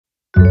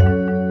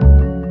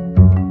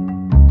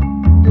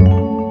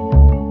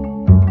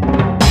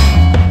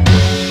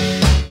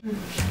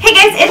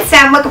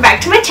Sam, welcome back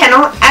to my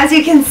channel. As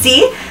you can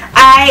see,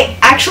 I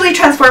actually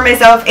transformed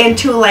myself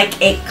into like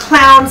a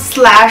clown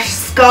slash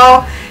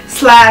skull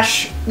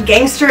slash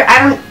gangster.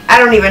 I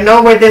don't even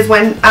know where this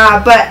went,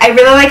 but I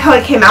really like how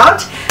it came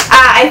out.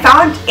 I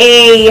found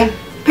a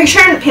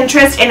picture on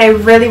Pinterest and I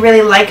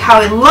really like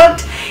how it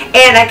looked,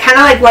 and I kind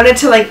of like wanted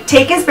to like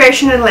take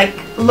inspiration and like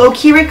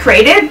low-key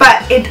recreate it,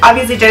 but it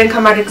obviously didn't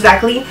come out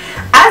exactly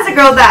as the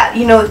girl that,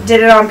 you know,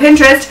 did it on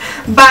Pinterest.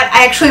 But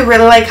I actually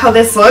really like how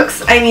this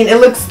looks. I mean,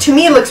 to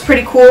me it looks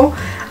pretty cool.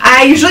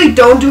 I usually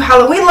don't do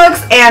Halloween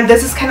looks, and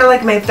this is kind of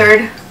like my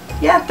third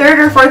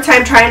or fourth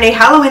time trying a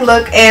Halloween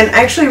look, and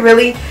I actually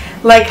really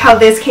like how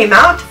this came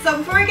out. So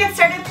before we get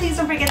started, please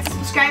don't forget to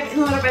subscribe in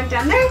the little button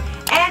down there,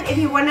 and if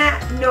you want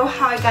to know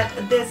how I got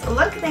this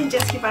look, then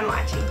just keep on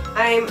watching.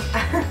 I'm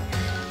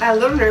a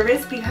little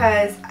nervous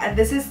because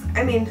this is,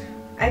 I mean,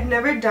 I've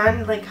never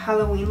done like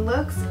Halloween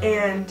looks,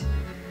 and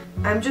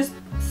I'm just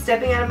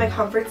stepping out of my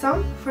comfort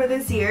zone for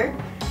this year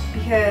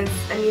because,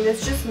 I mean,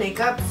 it's just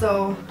makeup,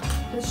 so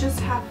let's just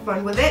have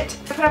fun with it.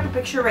 I put up a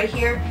picture right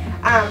here.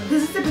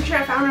 This is the picture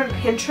I found on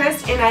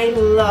Pinterest, and I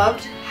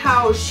loved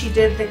how she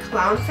did the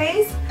clown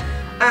face.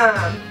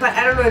 But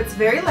I don't know, it's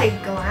very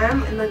like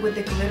glam and like with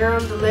the glitter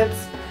on the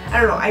lips. I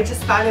don't know, I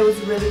just thought it was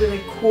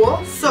really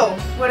cool. So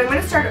what I'm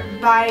going to start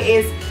by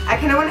is I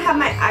kind of want to have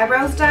my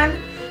eyebrows done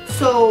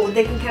so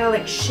they can kind of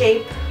like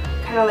shape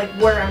kind of like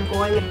where I'm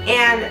going.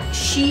 And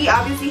she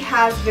obviously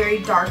has very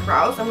dark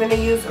brows. I'm going to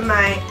use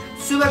my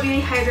Suba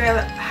Beauty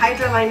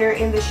Hydra Liner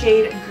in the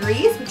shade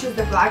Grease, which is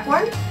the black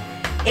one.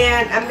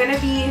 And I'm going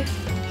to be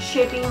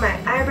shaping my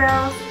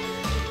eyebrows.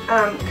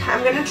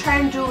 I'm going to try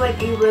and do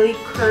like a really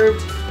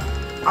curved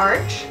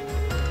arch.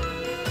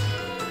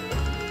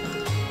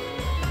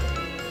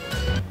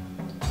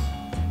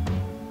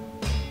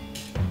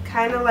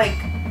 Kind of like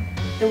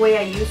the way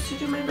I used to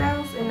do my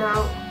brows, and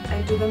now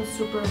I do them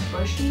super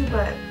bushy,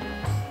 but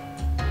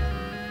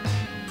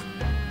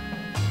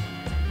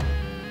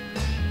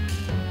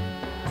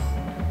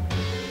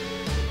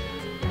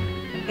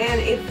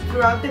and if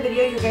throughout the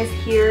video you guys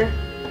hear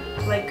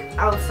like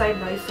outside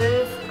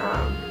noises,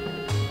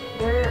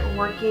 they're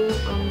working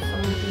on some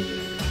of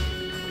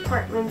the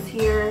apartments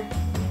here.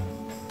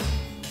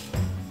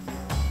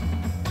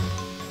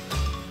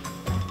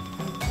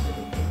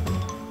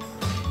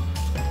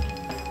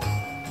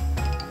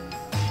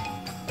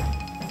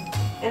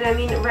 And I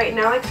mean, right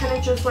now I kind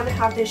of just want to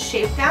have this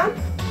shape down.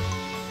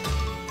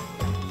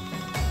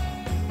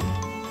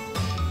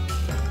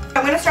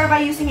 I'm going to start by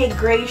using a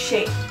gray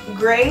shade,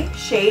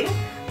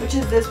 which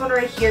is this one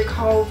right here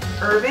called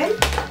Urban.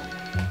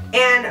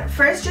 And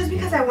first, just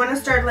because I want to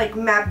start like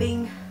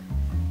mapping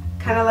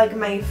kind of like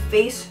my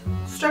face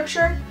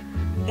structure,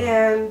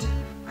 and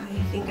I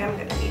think I'm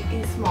going to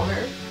need a smaller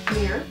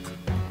mirror.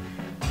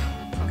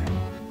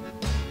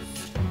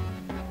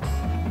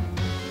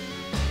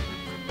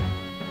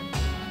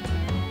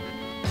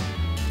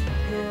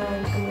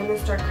 And I'm going to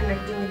start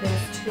connecting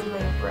this to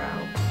my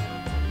brow.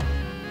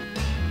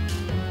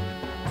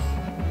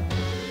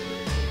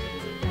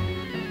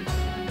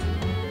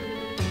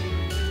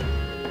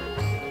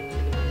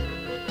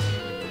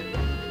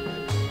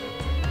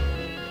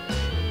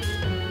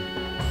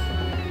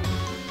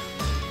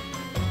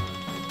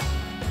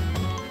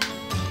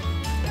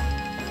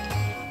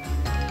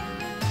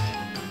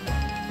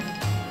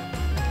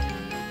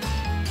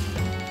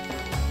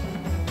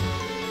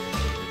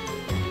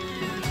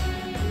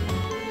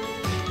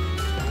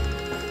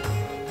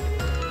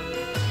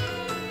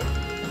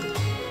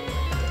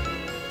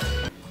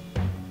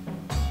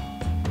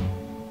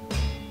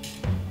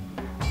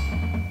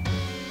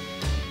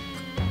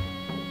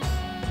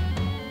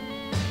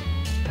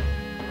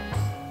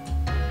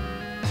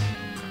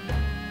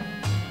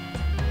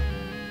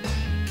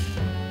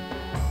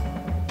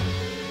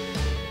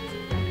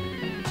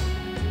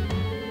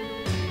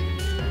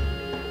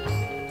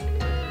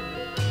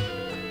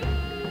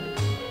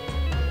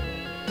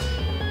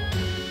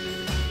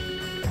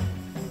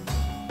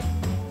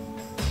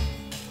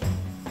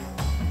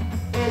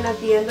 And at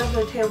the end of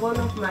the tailbone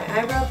of my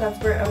eyebrow,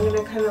 that's where I'm going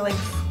to kind of like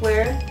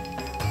square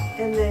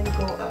and then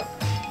go up.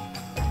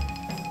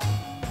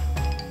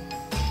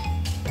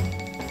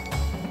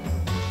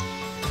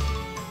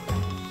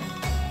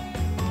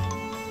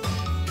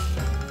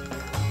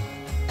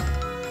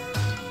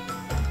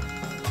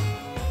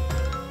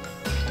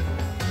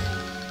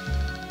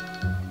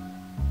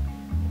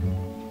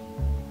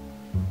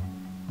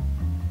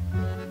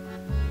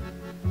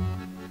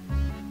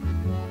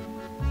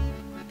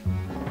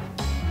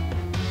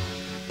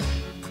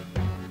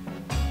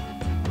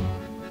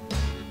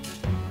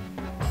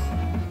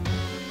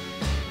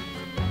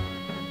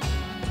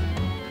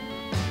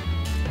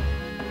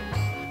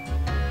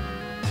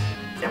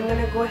 I'm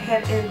going to go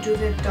ahead and do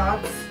the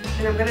dots,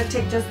 and I'm going to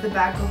take just the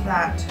back of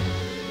that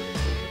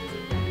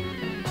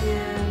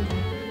and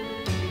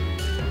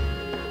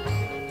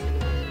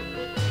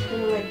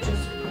like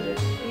just put it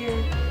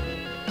here.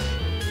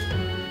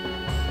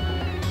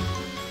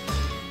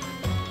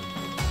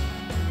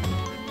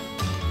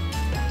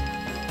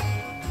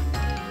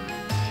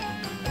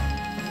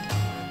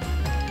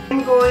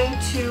 I'm going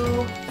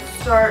to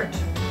start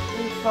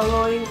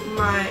following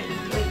my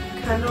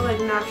kind of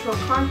like natural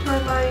contour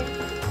line.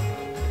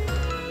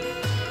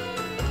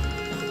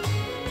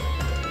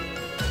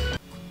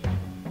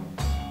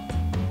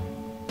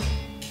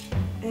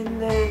 And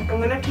then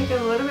I'm gonna take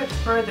it a little bit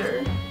further,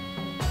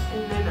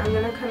 and then I'm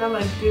gonna kind of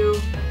like do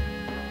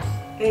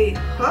a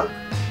hook,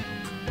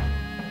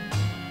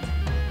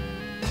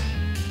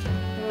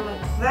 kind of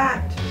like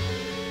that.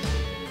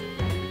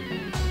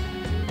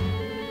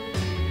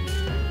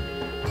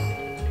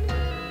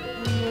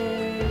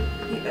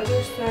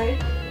 Other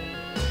side.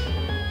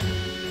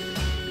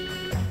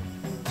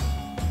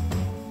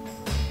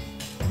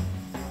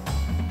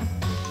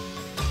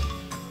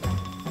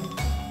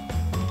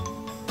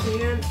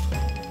 Again,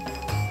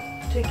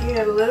 taking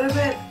it a little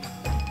bit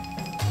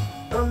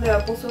on the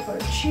apples of our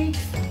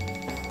cheeks.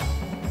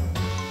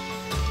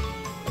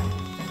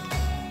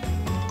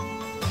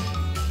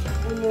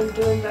 And then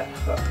doing that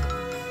hook.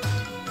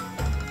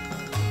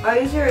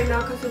 I'll use it right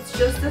now because it's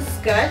just a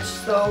sketch,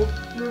 so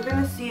you're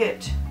gonna see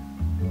it.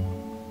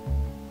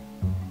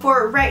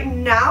 For right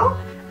now,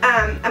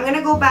 I'm going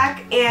to go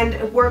back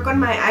and work on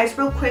my eyes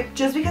real quick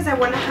just because I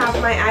want to have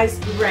my eyes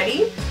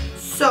ready.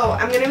 So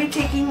I'm going to be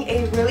taking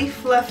a really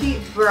fluffy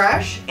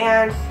brush,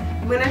 and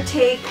I'm going to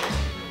take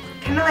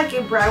kind of like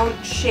a brown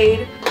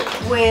shade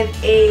with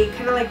a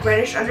kind of like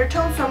reddish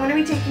undertone. So I'm going to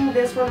be taking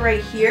this one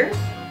right here,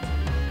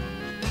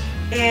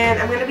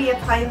 and I'm going to be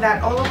applying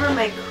that all over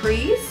my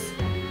crease.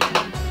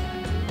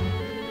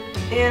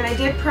 And I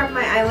did prep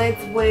my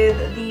eyelids with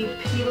the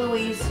P.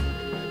 Louise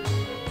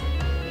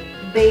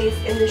base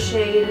in the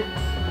shade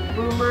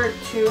Boomer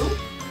 2.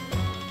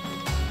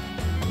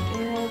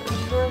 And I'm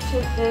just going to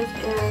take this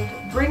and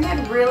bring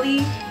it really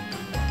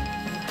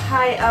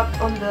high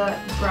up on the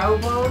brow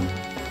bone.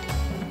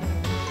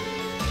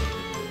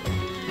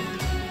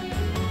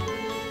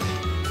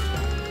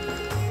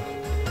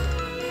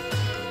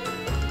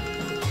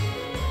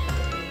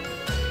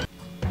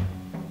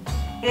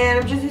 And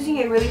I'm just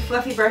using a really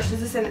fluffy brush.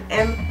 This is an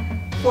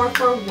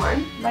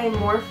M441 by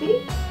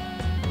Morphe.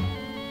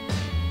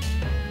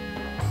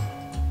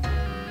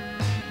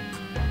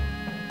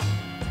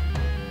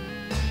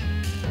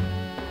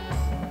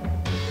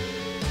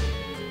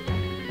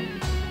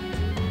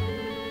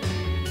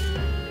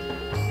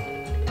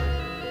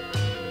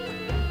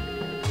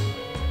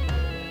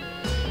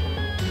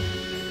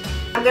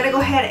 I'm going to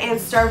go ahead and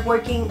start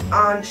working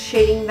on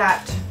shading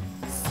that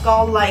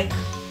skull-like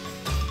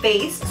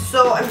face.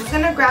 So I'm just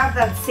going to grab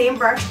that same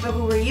brush that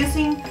we were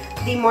using,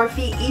 the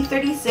Morphe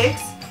E36,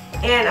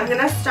 and I'm going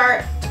to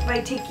start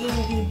by taking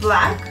the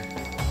black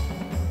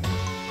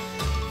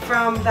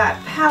from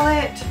that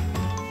palette.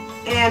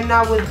 And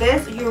now with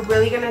this, you're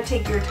really going to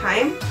take your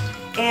time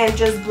and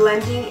just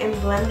blending and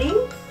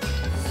blending.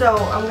 So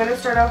I'm going to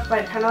start off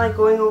by kind of like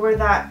going over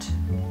that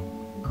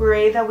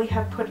gray that we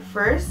have put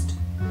first,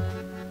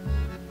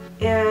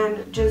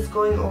 and just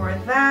going over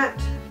that.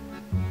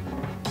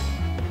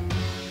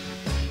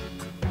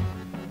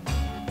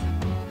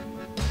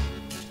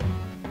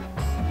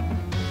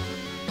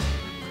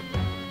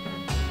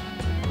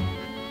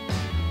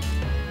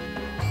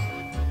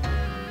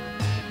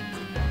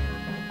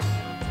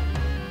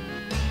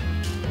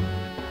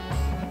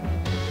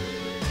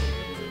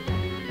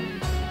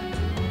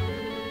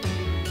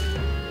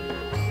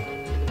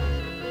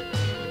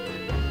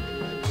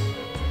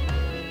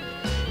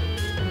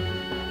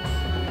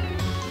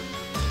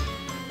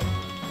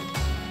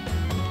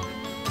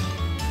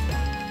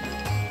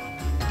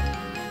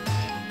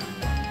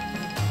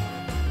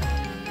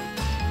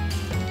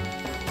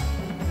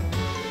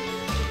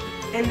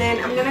 And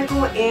then I'm going to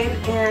go in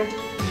and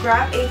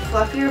grab a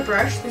fluffier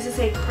brush. This is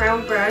a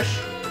crown brush,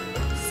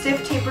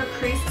 Stiff Taper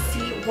Crease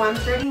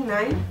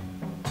C139.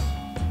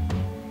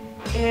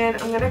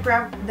 And I'm going to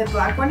grab the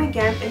black one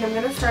again, and I'm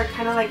going to start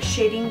kind of like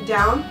shading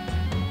down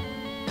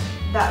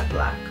that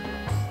black.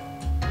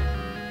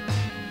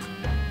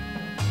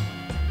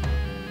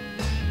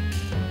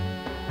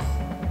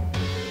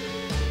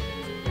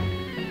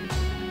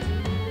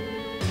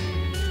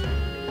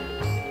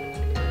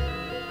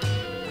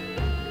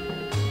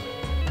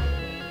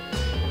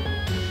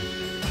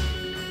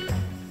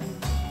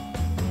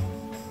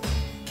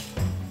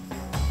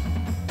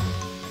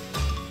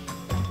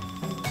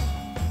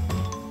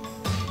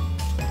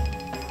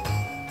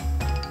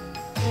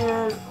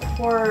 And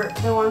for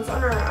the ones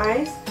on our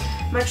eyes,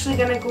 I'm actually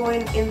going to go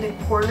in the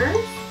corners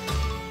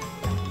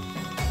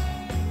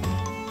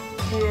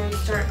and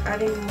start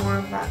adding more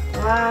of that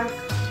black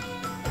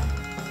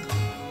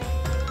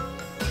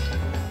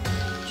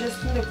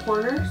just in the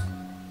corners.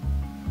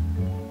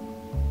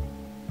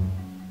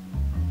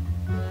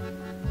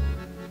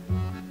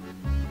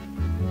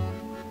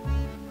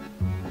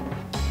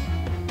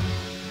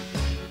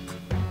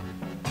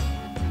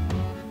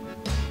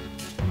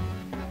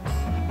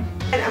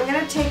 And I'm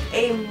going to take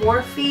a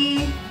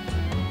Morphe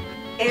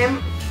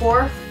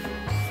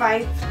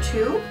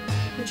M452,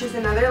 which is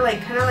another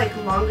like kind of like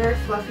longer,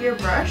 fluffier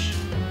brush.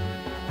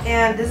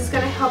 And this is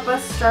going to help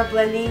us start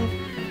blending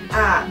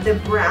the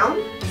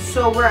brown.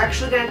 So we're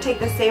actually going to take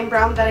the same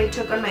brown that I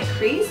took on my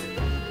crease,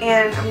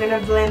 and I'm going to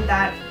blend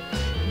that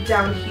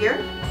down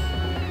here.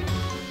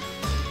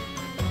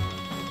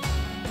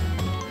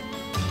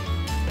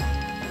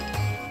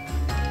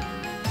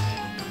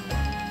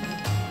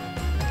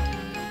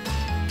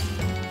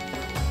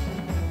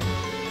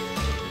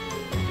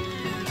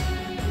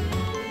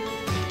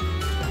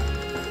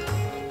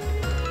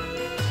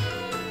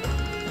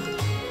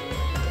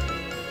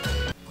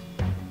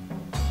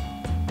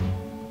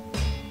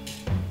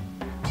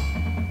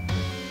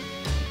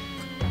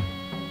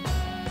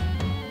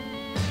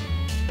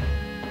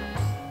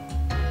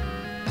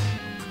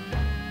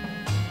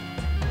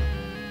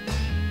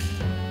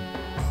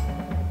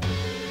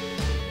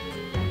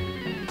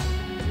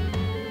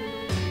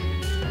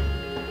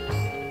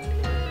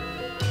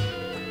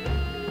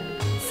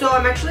 So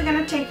I'm actually going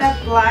to take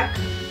that black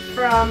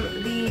from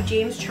the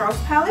James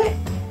Charles palette,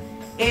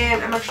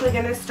 and I'm actually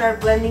going to start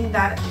blending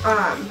that,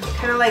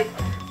 kind of like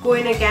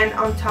going again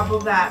on top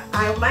of that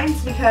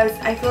outlines, because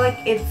I feel like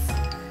it's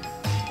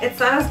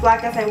not as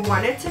black as I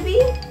want it to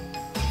be.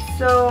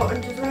 So I'm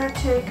just going to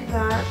take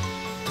that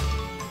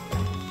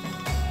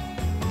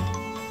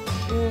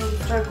and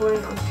start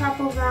going on top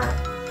of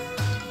that.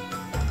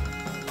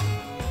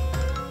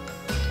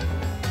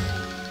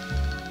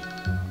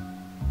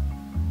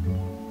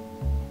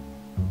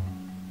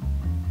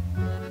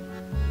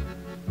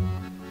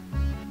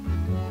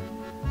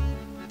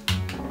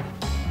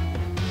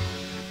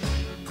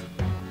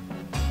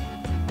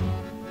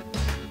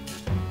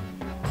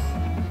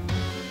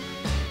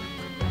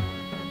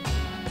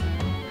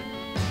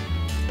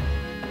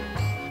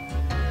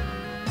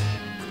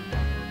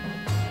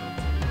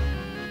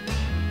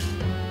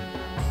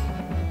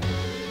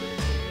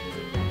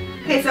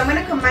 Okay, so I'm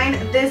going to combine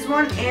this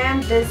one,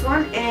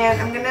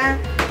 and I'm going to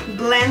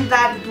blend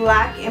that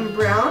black and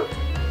brown.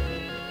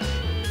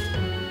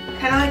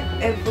 Kind of like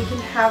if we can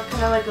have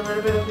kind of like a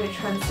little bit of a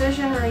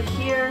transition right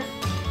here.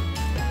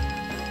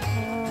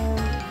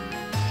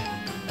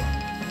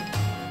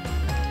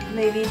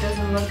 Maybe it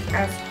doesn't look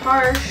as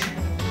harsh.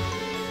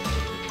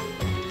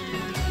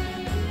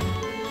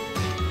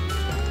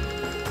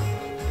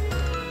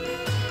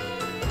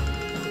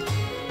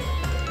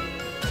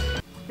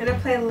 I'm going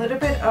to play a little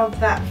bit of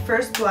that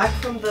first black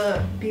from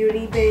the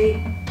Beauty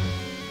Bay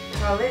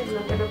palette, and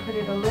I'm going to put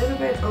it a little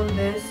bit on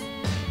this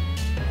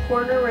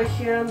corner right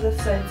here on the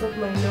sides of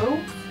my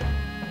nose.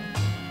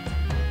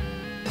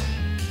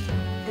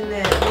 And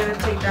then I'm going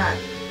to take that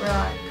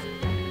black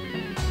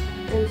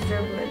and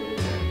start blending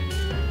that.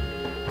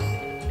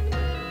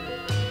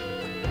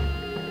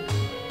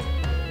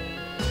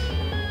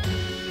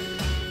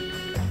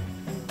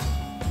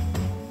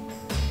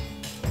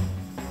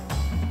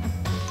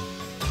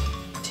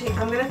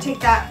 I'm going to take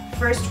that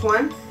first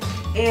one,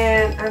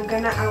 and I'm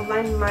going to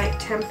outline my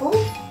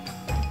temples,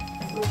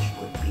 which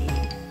would be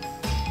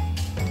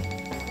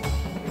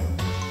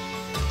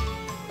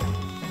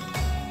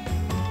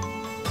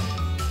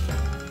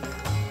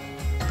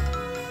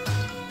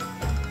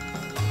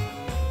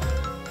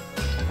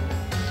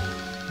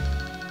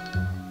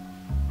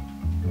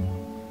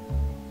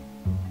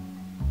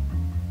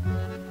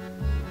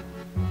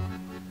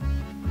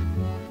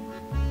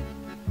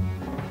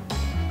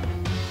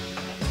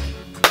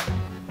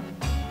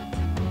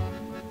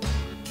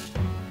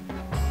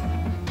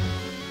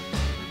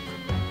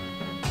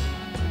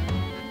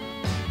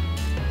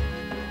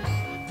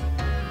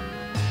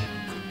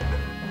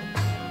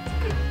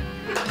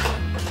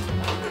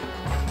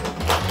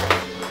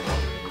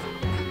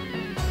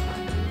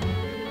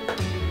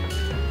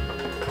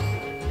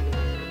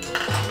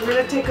I'm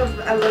going to take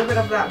a little bit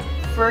of that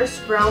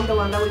first brown, the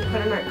one that we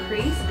put in our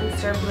crease, and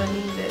start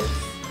blending this.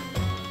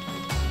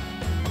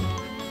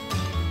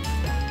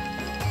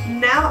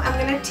 Now I'm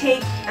going to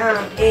take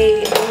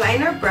a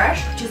liner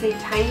brush, which is a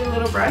tiny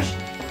little brush,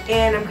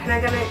 and I'm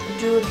kind of going to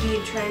do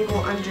the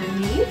triangle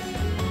underneath.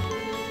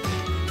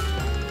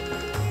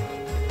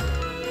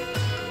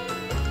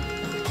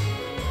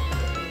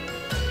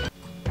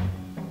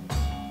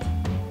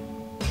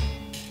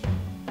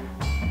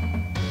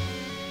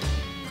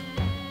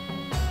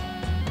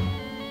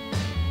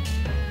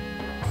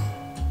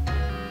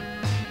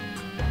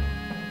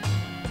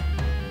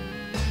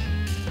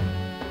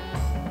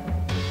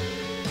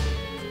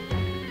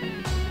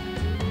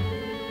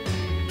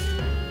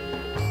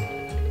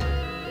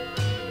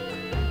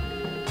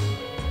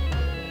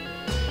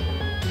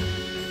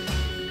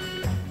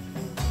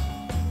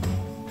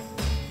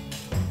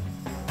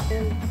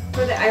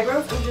 For the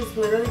eyebrows, I'm just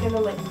literally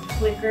gonna like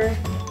flicker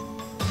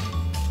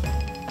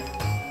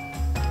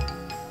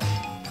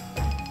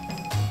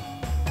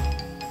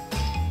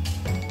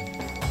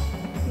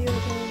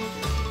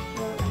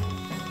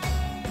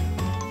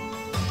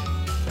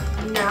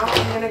now.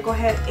 I'm gonna go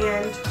ahead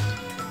and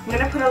I'm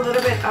gonna put a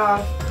little bit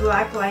of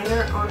black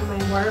liner on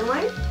my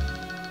waterline.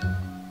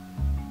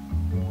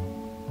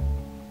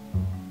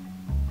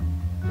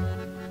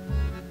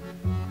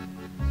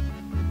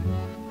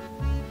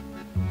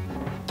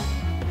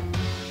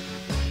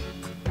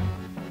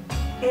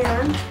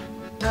 And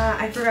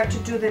I forgot to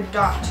do the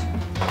dot.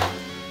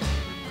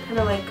 kind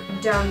of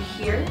like down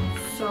here.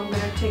 So I'm going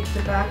to take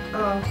the back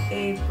of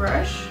a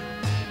brush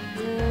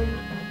and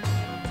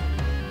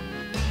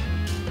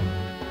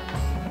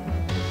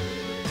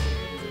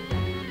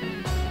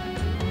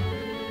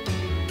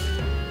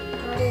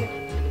got it.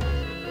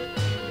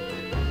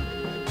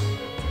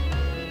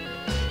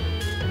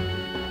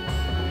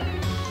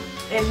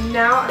 And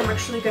now I'm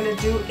actually going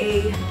to do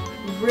a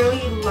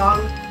really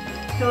long,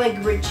 kind of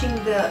like reaching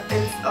the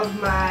ends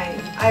of my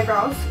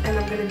eyebrows, and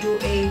I'm going to do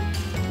a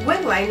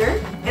wing liner.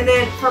 And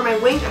then for my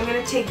wing, I'm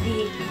going to take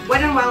the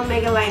Wet n Wild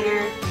Mega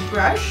Liner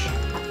brush.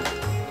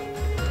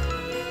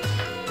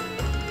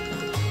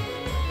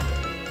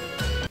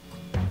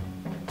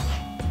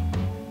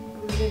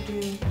 I'm going to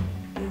do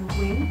a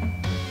wing.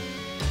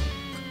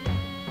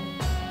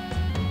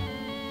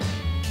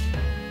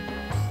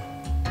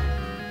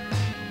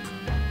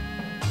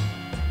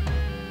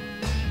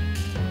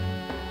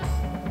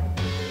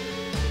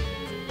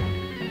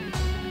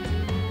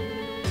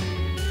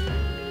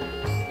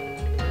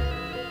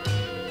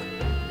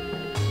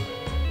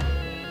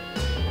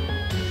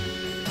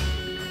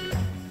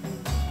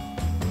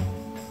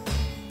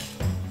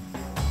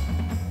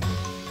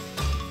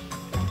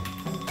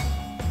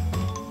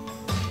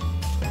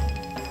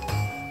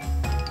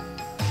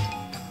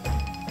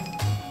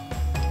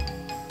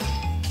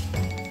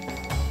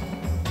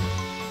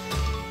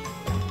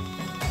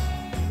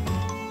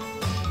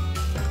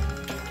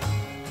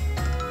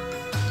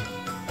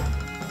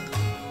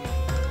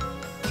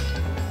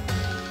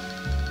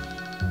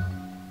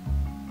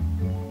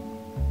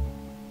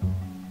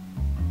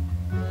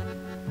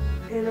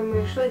 And I'm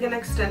actually going to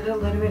extend it a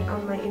little bit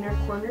on my inner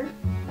corner.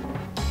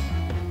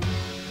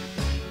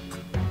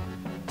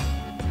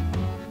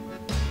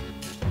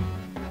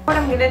 What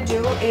I'm going to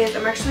do is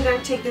I'm actually going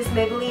to take this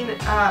Maybelline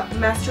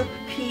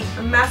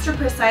Master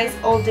Precise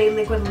All Day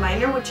Liquid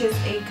Liner, which is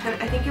a kind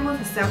of, I think it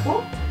was a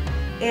sample.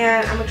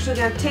 And I'm actually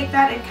going to take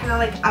that and kind of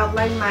like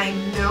outline my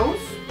nose.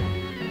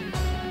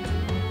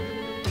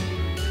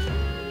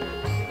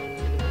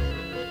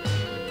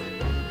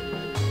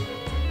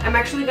 I'm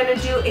actually going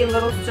to do a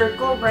little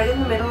circle right in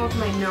the middle of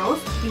my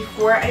nose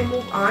before I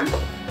move on.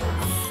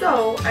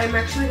 So I'm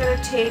actually going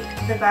to take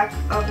the back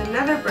of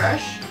another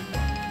brush,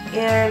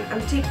 and I'm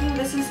taking,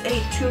 this is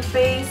a Too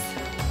Faced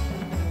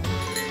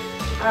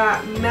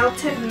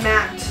Melted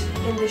Matte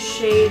in the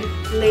shade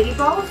Lady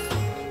Balls.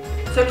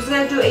 So I'm just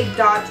going to do a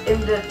dot in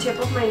the tip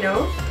of my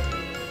nose.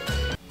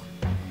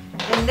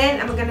 And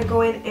then I'm going to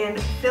go in and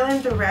fill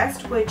in the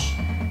rest, which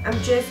I'm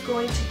just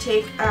going to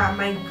take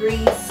my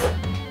grease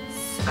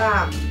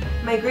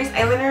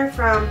eyeliner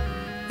from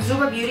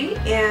Zuba Beauty,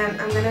 and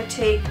I'm going to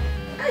take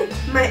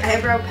my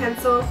eyebrow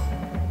pencil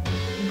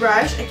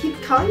brush. I keep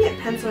calling it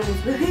pencil and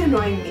it's really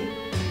annoying me.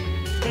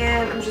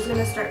 And I'm just going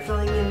to start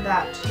filling in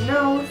that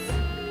nose.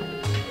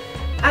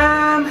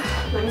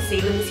 Let me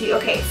see.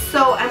 Okay,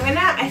 so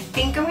I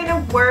think I'm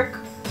gonna work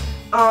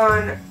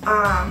on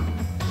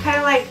kind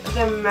of like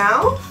the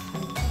mouth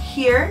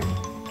here,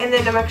 and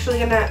then I'm actually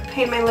gonna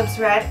paint my lips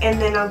red,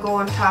 and then I'll go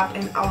on top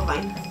and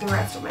outline the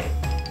rest of my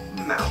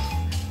mouth.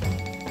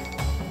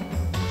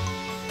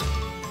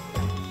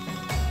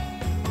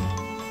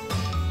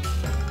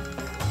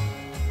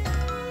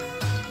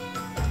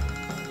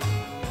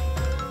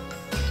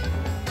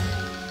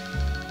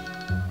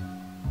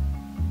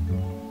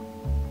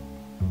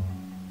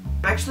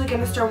 I'm actually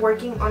going to start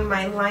working on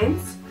my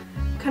lines,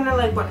 kind of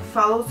like what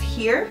follows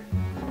here.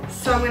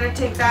 So I'm going to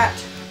take that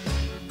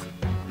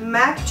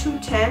MAC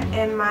 210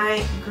 and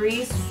my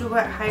Grease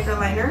Suba Hydra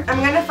Liner. I'm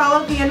going to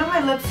follow the end of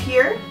my lips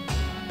here.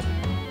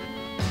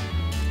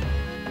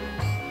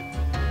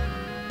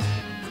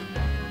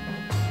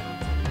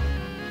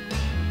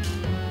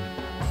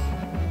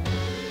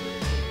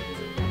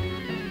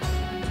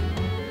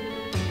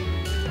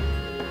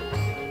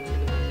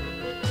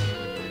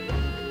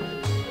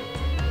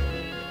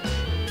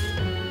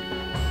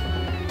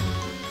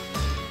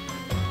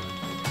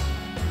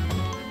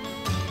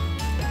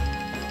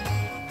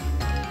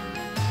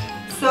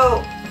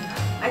 So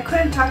I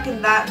couldn't talk in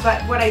that,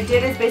 but what I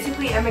did is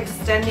basically I'm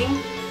extending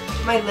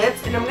my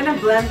lips, and I'm going to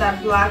blend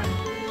that black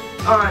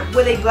on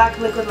with a black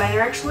liquid liner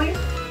actually,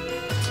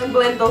 and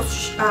blend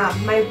those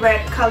my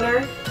red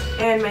color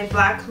and my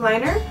black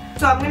liner.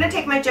 So I'm going to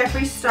take my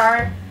Jeffree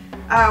Star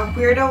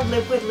Weirdo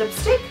Liquid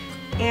Lipstick,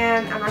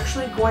 and I'm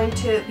actually going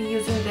to be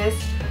using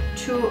this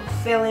to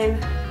fill in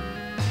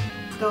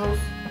those,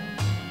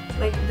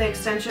 like the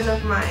extension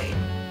of my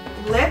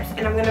lips,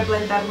 and I'm going to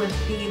blend that with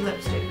the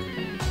lipstick.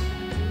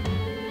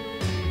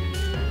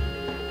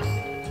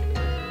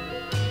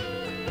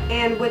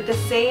 And with the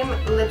same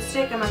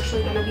lipstick, I'm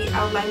actually going to be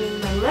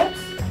outlining my lips.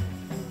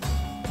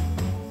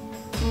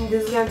 And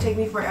this is going to take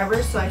me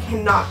forever, so I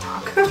cannot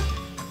talk.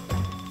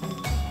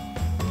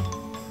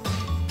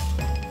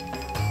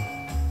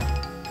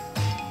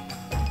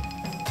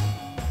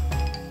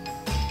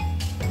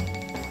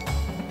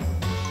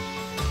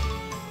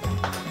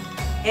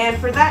 And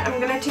for that,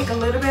 I'm going to take a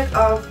little bit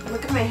of,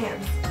 look at my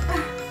hands.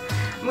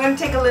 I'm going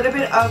to take a little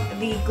bit of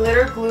the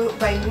glitter glue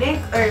by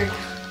NYX, or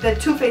the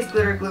Too Faced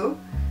glitter glue.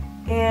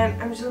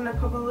 And I'm just going to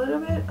put a little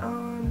bit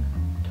on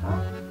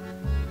top.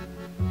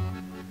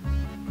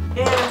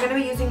 And I'm going to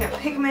be using a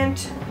pigment,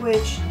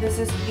 which this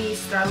is the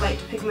Starlight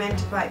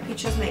pigment by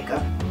Peaches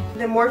Makeup.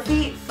 The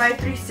Morphe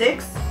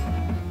 536.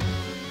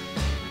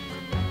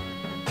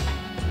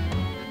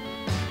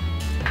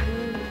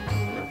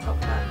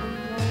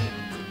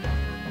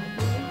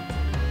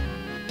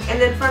 And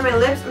then for my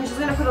lips, I'm just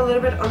going to put a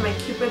little bit on my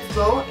Cupid's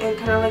bow and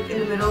kind of like in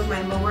the middle of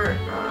my lower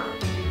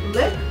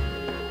lip.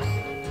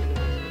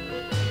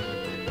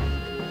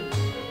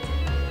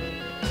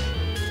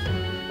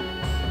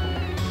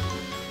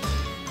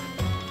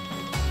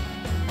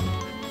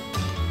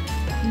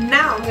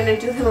 Now I'm going to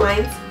do the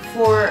lines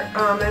for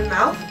my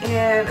mouth,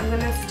 and I'm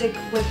going to stick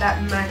with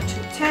that MAC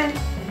 210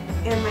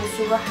 and my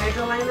Silver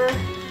Hydro Liner.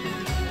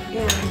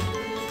 And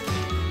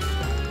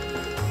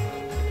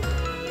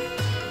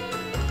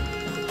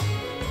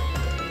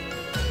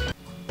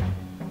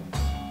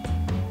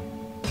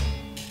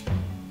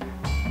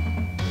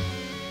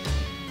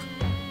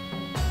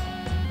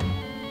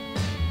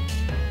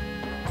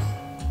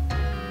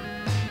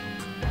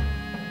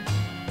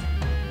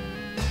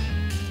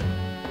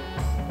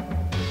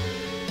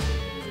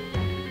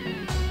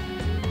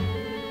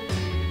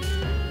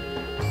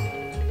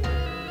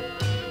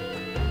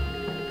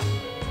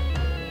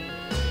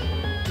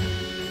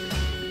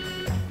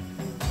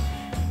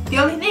the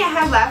only thing I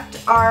have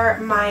left are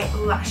my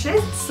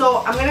lashes,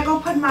 so I'm gonna go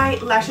put my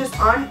lashes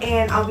on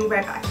and I'll be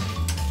right back.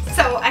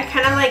 So I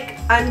kind of like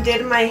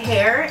undid my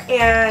hair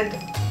and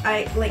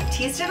I like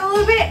teased it a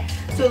little bit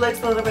so it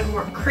looks a little bit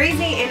more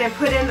crazy, and I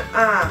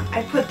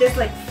put this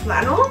like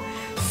flannel.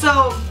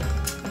 So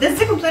this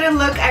is a completed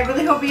look. I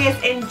really hope you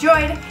guys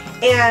enjoyed,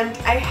 and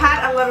I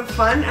had a lot of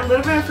fun, a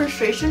little bit of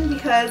frustration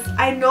because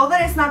I know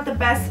that it's not the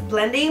best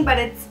blending, but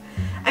it's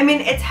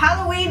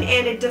Halloween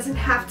and it doesn't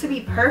have to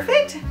be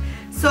perfect.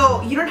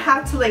 So you don't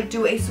have to like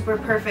do a super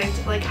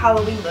perfect like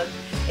Halloween look.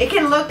 It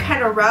can look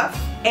kind of rough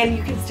and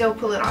you can still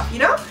pull it off, you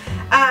know?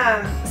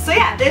 So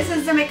yeah, this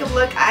is the makeup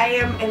look. I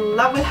am in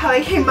love with how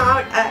it came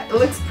out. It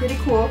looks pretty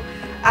cool.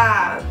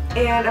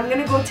 And I'm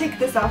gonna go take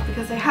this off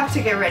because I have to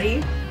get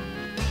ready.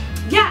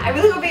 Yeah, I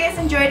really hope you guys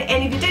enjoyed,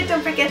 and if you did,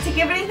 don't forget to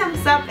give it a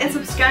thumbs up and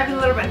subscribe in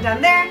the little button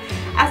down there.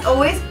 As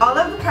always, all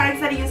of the products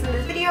that I use in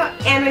this video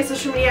and my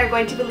social media are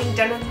going to be linked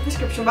down in the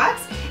description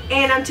box.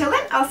 And until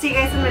then, I'll see you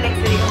guys in my next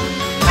video.